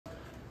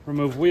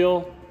remove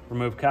wheel,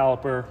 remove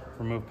caliper,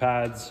 remove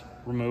pads,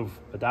 remove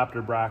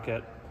adapter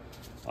bracket.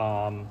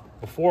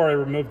 Before I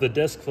removed the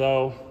disc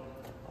though,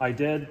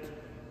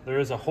 there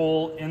is a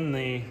hole in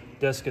the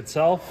disc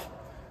itself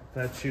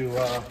that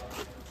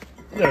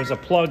there's a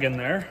plug in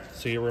there.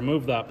 So you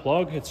remove that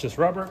plug, it's just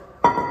rubber.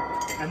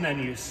 And then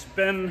you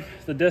spin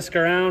the disc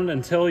around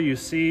until you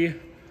see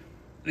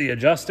the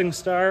adjusting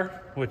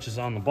star, which is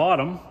on the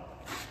bottom.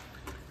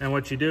 And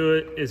what you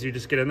do is you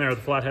just get in there with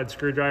a flathead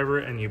screwdriver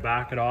and you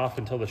back it off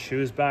until the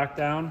shoe's back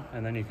down,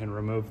 and then you can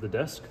remove the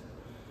disc.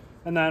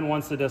 And then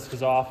once the disc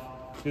is off,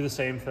 do the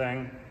same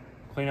thing,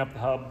 clean up the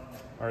hub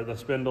or the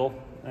spindle,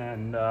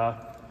 and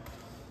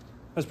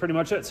that's pretty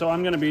much it. So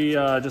I'm gonna be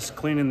just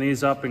cleaning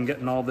these up and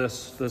getting all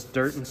this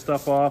dirt and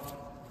stuff off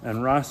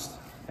and rust,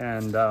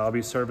 and I'll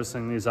be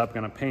servicing these up,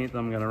 gonna paint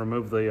them, gonna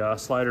remove the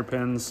slider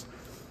pins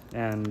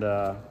and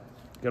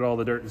get all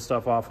the dirt and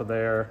stuff off of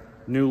there.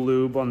 New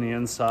lube on the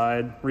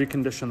inside,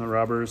 recondition the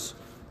rubbers,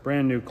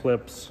 brand new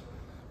clips.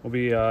 Will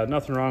be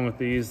nothing wrong with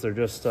these. They're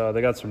just,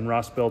 they got some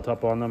rust built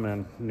up on them,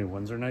 and new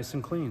ones are nice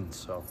and clean.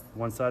 So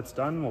once that's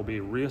done, we'll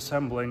be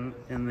reassembling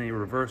in the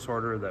reverse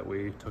order that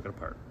we took it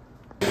apart.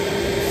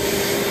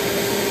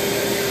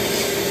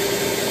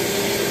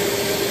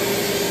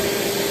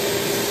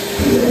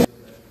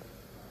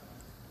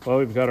 Well,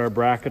 we've got our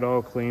bracket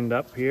all cleaned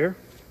up here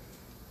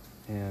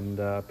and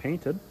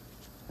painted.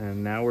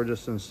 And now we're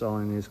just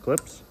installing these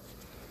clips.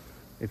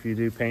 If you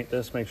do paint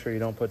this, make sure you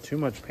don't put too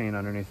much paint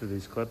underneath of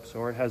these clips,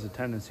 or it has a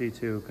tendency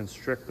to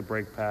constrict the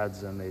brake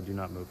pads and they do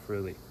not move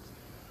freely.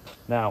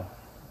 Now,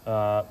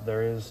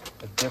 there is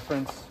a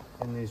difference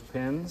in these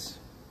pins.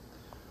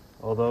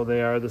 Although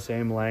they are the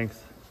same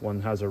length,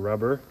 one has a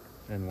rubber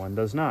and one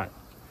does not.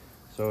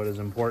 So it is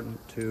important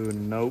to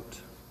note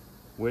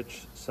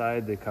which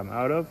side they come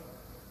out of,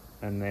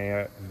 and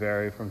they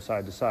vary from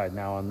side to side.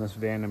 Now on this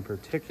van in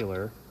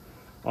particular,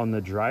 on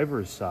the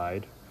driver's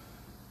side,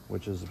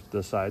 which is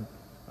this side,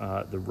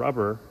 the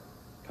rubber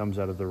comes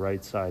out of the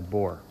right side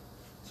bore.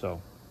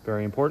 So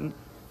very important.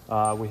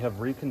 We have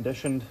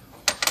reconditioned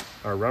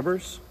our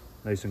rubbers,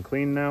 nice and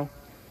clean now.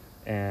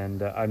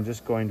 And I'm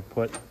just going to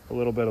put a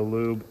little bit of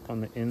lube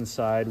on the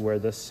inside where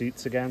this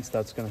seats against.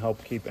 That's going to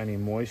help keep any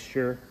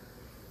moisture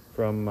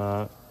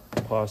from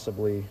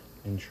possibly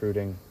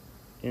intruding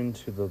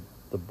into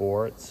the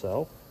bore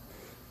itself.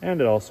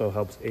 And it also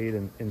helps aid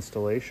in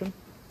installation.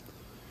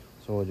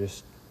 So we'll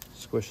just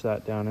squish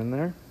that down in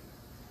there.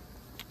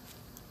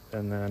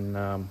 And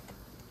then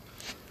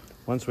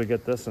once we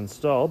get this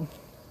installed,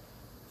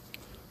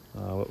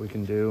 what we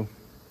can do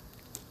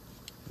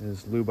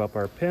is lube up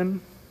our pin,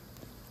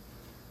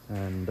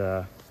 and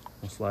we'll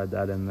slide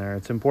that in there.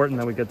 It's important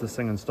that we get this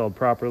thing installed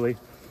properly.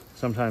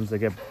 Sometimes they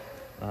get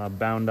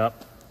bound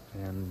up,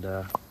 and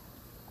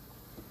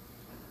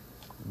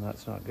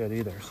that's not good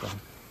either. So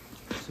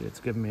see, it's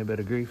giving me a bit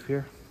of grief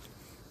here.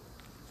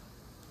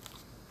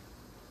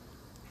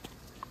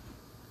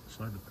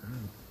 Slide the pin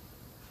in.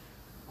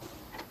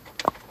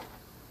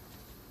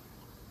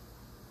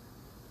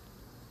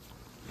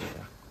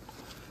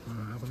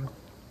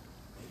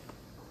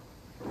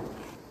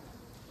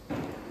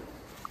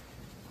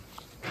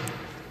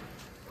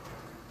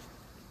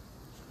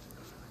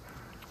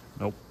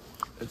 Nope,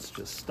 it's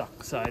just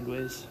stuck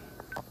sideways.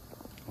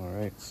 All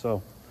right,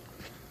 so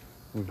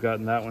we've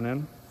gotten that one in.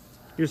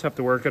 You just have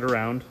to work it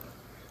around,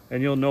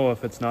 and you'll know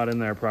if it's not in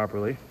there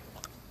properly.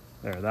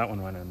 There, that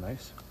one went in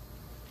nice.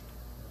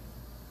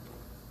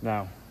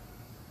 Now,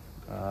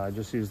 I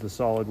just use the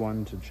solid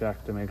one to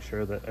check to make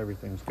sure that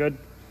everything's good.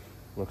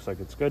 Looks like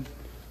it's good.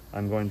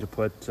 I'm going to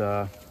put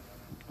a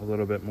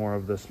little bit more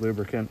of this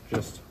lubricant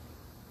just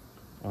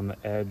on the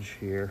edge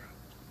here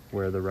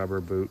where the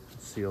rubber boot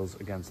seals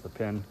against the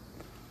pin.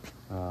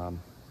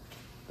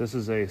 This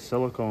is a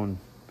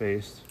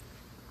silicone-based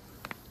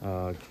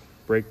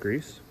brake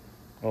grease.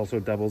 Also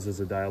doubles as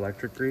a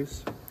dielectric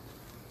grease.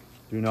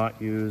 Do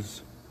not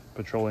use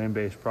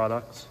petroleum-based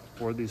products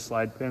for these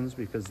slide pins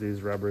because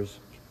these rubbers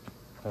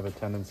have a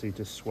tendency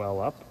to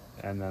swell up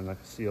and then the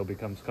seal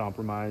becomes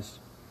compromised.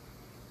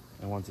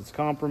 And once it's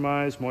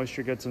compromised,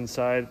 moisture gets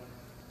inside,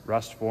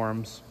 rust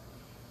forms,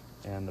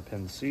 and the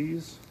pin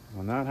seizes.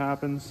 When that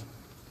happens,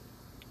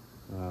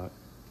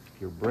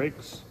 your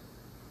brakes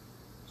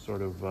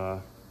sort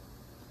of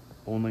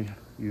only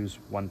use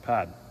one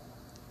pad.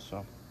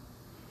 So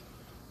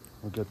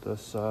we'll get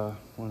this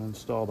one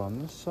installed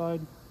on this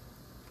side.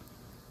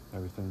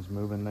 Everything's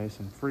moving nice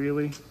and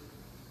freely.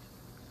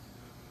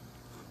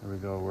 There we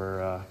go,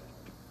 we're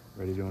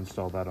ready to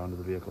install that onto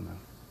the vehicle now.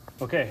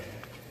 Okay,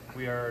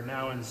 we are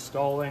now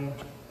installing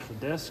the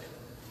disc.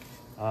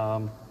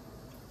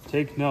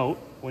 Take note,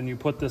 when you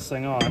put this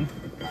thing on,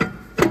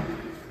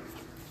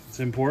 it's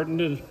important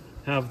to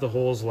have the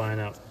holes line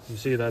up. You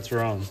see that's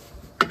wrong.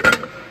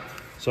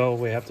 So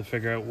we have to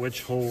figure out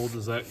which hole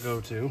does that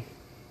go to.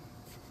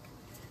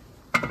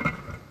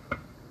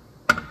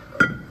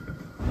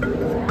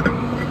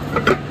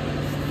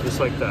 Just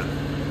like that.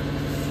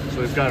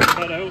 So we've got a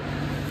cutout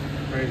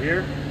right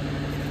here,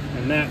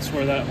 and that's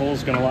where that hole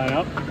is going to line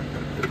up.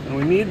 And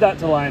we need that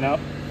to line up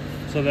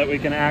so that we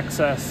can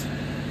access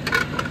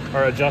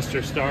our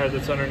adjuster star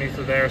that's underneath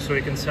of there so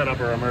we can set up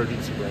our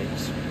emergency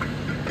brakes.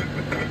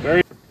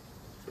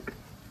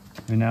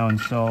 We now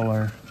install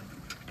our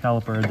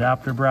caliper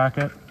adapter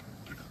bracket,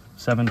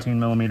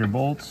 17mm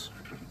bolts.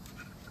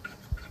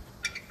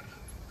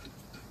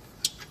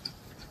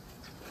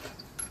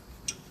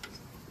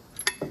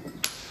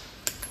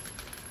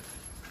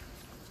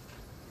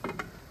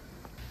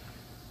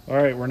 All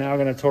right, we're now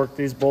going to torque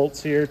these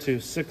bolts here to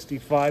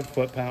 65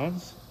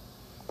 foot-pounds.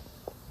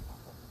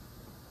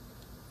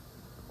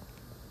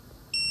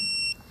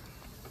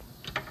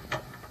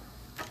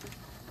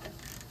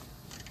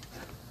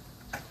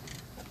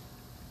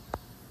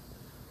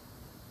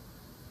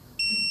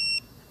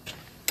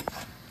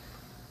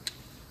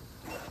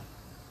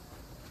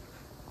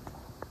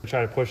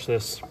 Try to push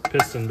this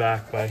piston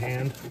back by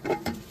hand.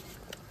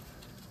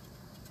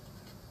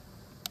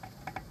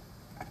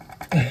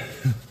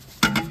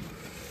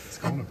 It's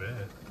going a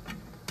bit.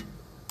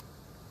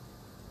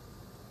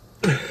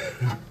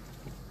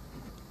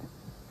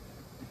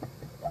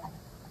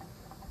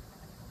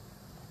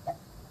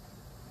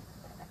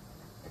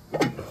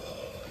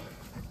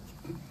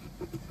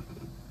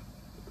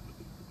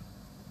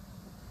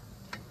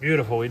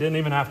 Beautiful. We didn't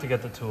even have to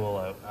get the tool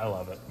out. I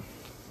love it.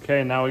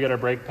 Okay, now we get our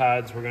brake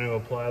pads. We're going to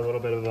apply a little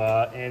bit of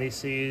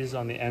anti-seize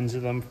on the ends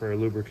of them for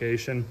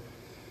lubrication,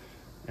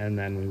 and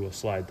then we will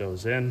slide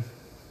those in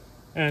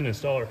and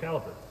install our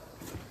caliper.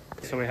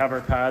 So we have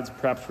our pads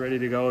prepped, ready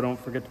to go. Don't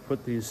forget to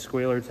put these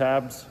squealer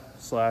tabs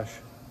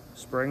 /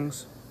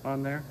 springs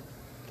on there.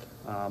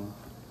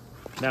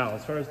 Now,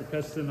 as far as the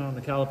piston on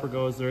the caliper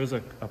goes, there is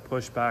a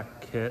pushback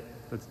kit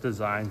that's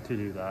designed to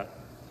do that.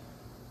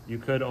 You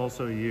could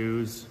also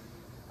use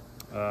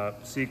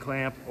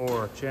C-clamp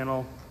or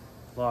channel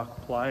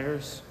lock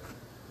pliers.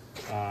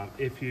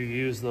 If you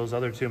use those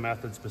other two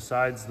methods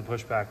besides the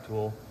pushback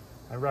tool,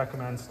 I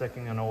recommend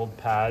sticking an old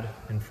pad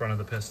in front of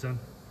the piston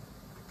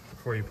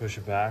before you push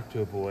it back to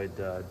avoid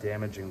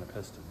damaging the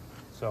piston.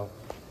 So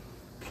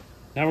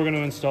now we're going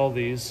to install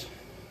these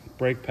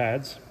brake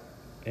pads,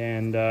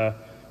 and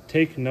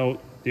take note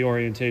the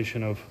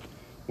orientation of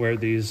where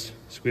these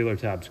squealer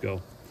tabs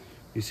go.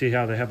 You see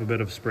how they have a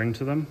bit of spring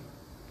to them?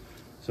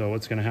 So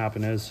what's going to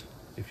happen is,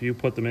 if you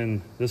put them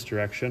in this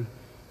direction,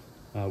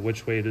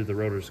 which way do the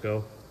rotors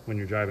go when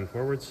you're driving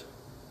forwards?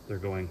 They're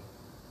going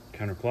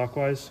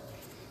counterclockwise,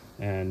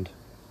 and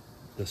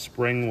the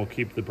spring will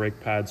keep the brake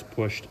pads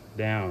pushed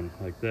down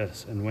like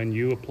this. And when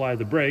you apply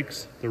the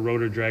brakes, the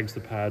rotor drags the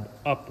pad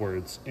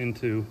upwards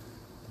into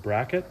the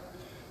bracket,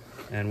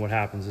 and what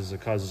happens is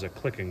it causes a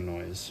clicking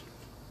noise.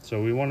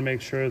 So we want to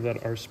make sure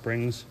that our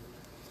springs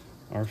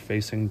are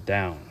facing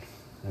down,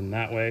 and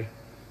that way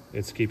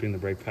it's keeping the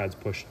brake pads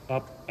pushed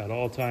up at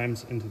all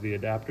times into the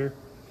adapter,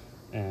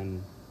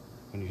 and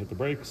when you hit the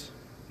brakes,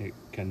 it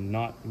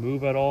cannot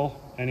move at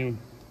all any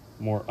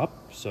more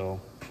up, so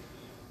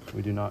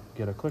we do not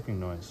get a clicking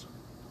noise.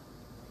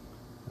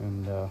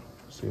 And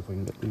see if we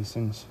can get these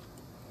things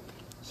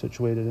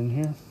situated in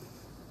here.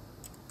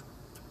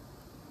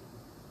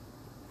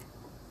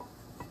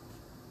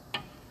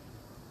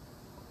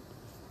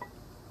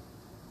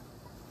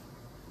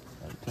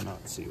 I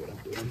cannot see what I'm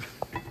doing.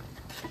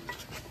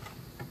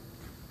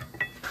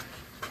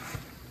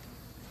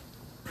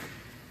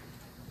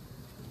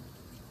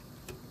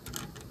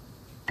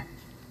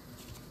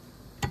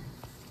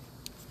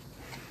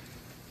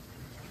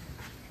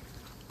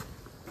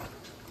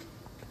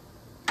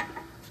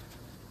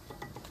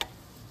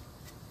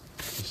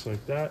 Just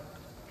like that.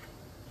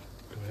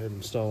 Go ahead and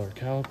install our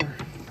caliper.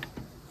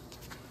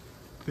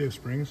 They have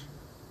springs?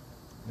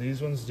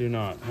 These ones do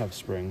not have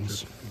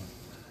springs.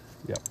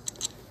 Yep.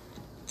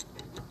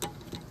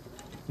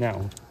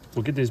 Now,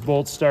 we'll get these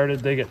bolts started.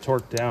 They get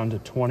torqued down to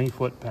 20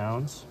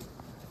 foot-pounds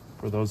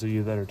for those of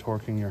you that are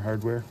torquing your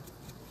hardware.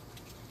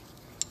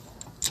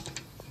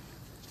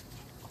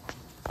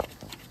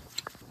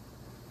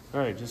 All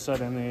right, just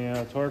set in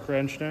the torque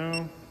wrench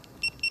now.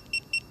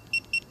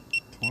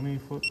 20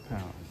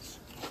 foot-pounds.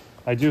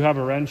 I do have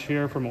a wrench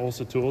here from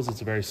Olsa Tools.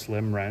 It's a very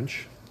slim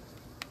wrench,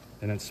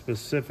 and it's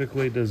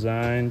specifically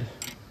designed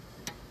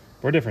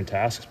for different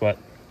tasks, but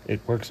it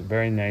works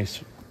very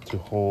nice to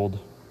hold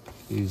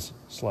these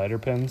slider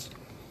pins.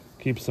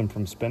 Keeps them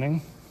from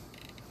spinning.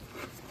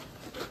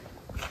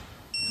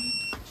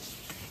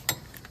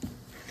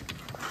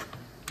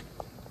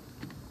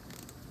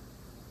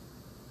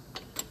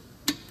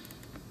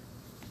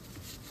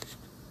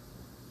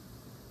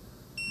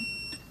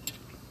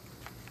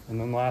 And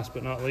then last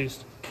but not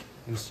least,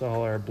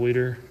 install our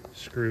bleeder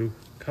screw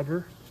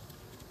cover.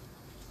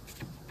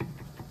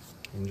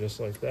 And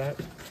just like that,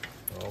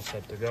 we're all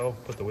set to go.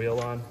 Put the wheel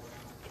on,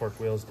 torque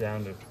wheels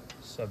down to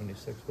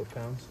 76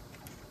 foot-pounds.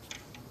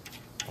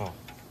 Oh,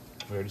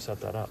 we already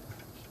set that up.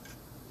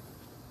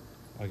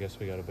 I guess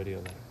we got a video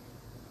there.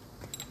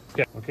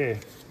 Yeah, okay.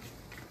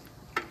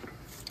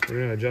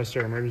 We're gonna adjust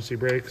our emergency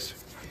brakes.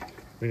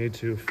 We need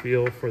to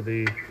feel for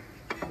the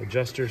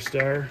adjuster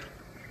star.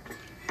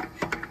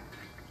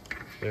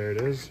 There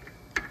it is.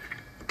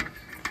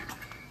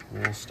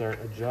 And we'll start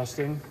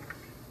adjusting.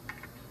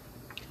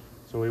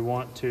 So we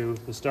want to,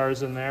 the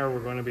stars in there,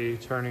 we're going to be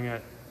turning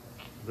it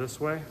this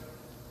way.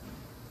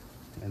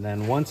 And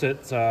then once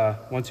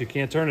you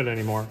can't turn it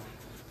anymore,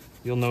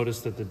 you'll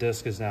notice that the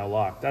disc is now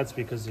locked. That's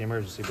because the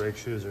emergency brake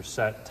shoes are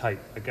set tight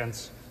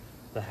against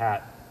the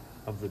hat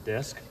of the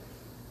disc,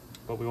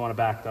 but we want to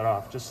back that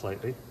off just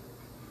slightly.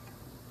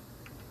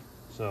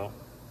 So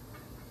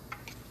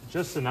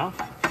just enough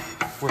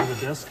where the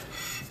disc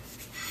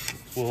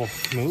will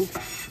move,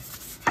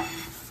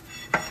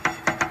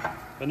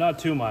 but not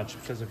too much,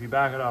 because if you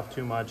back it off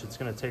too much, it's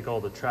going to take all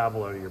the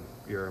travel out of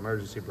your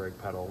emergency brake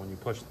pedal when you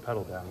push the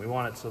pedal down. We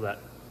want it so that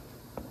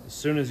as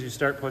soon as you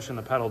start pushing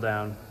the pedal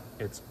down,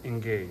 it's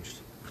engaged,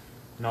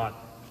 not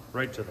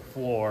right to the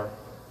floor,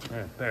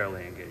 and it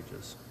barely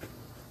engages.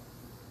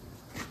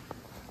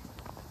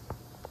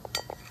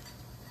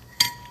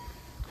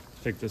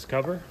 Take this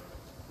cover,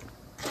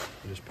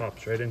 it just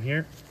pops right in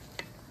here.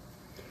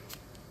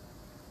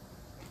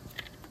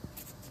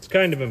 It's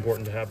kind of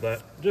important to have that.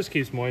 It just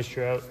keeps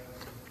moisture out,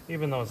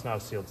 even though it's not a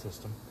sealed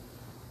system.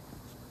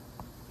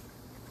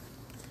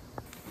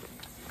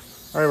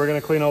 All right, we're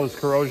gonna clean all this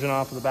corrosion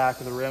off of the back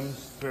of the rims.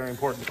 It's very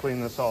important to clean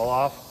this all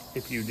off.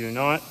 If you do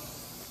not,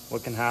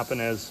 what can happen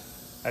is,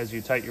 as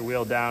you tighten your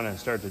wheel down and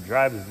start to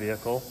drive the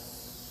vehicle,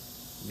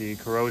 the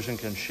corrosion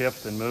can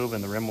shift and move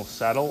and the rim will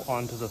settle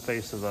onto the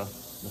face of the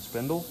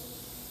spindle.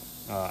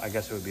 I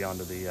guess it would be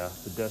onto the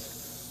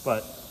disc,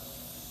 but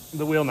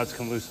the wheel nuts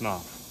can loosen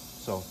off.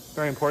 So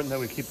very important that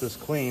we keep this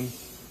clean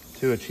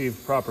to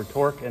achieve proper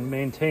torque and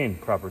maintain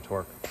proper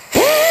torque.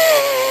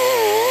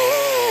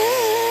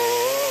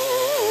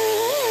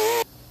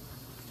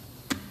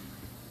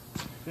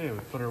 Okay, we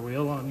put our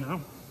wheel on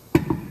now.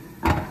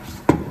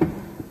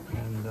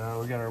 And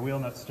we got our wheel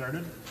nuts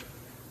started.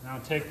 Now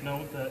take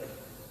note that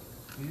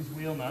these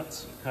wheel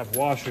nuts have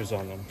washers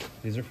on them.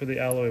 These are for the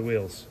alloy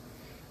wheels.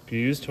 If you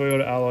use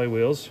Toyota alloy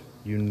wheels,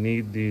 you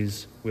need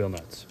these wheel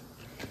nuts.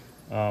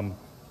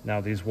 Now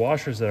these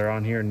washers that are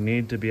on here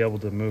need to be able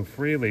to move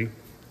freely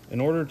in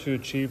order to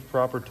achieve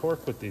proper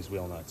torque with these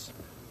wheel nuts.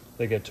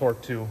 They get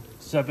torqued to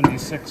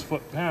 76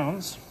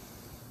 foot-pounds,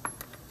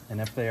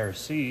 and if they are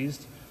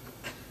seized,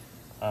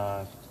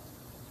 the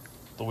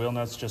wheel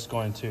nut's just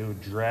going to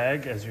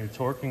drag as you're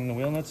torquing the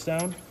wheel nuts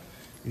down,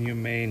 and you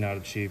may not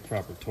achieve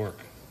proper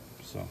torque.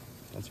 So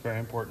that's a very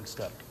important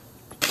step.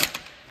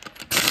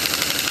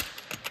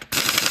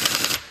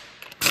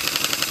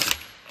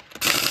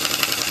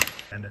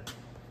 End it.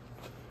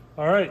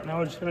 All right, now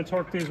we're just going to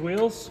torque these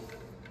wheels,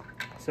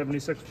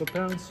 76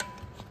 foot-pounds.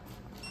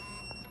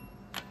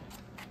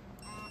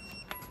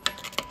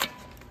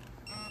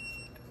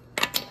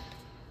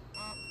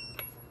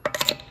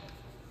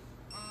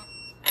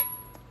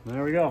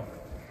 There we go.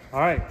 All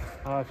right,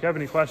 if you have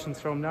any questions,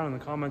 throw them down in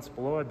the comments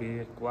below. I'd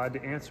be glad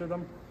to answer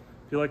them.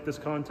 If you like this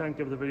content,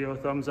 give the video a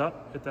thumbs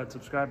up, hit that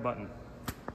subscribe button.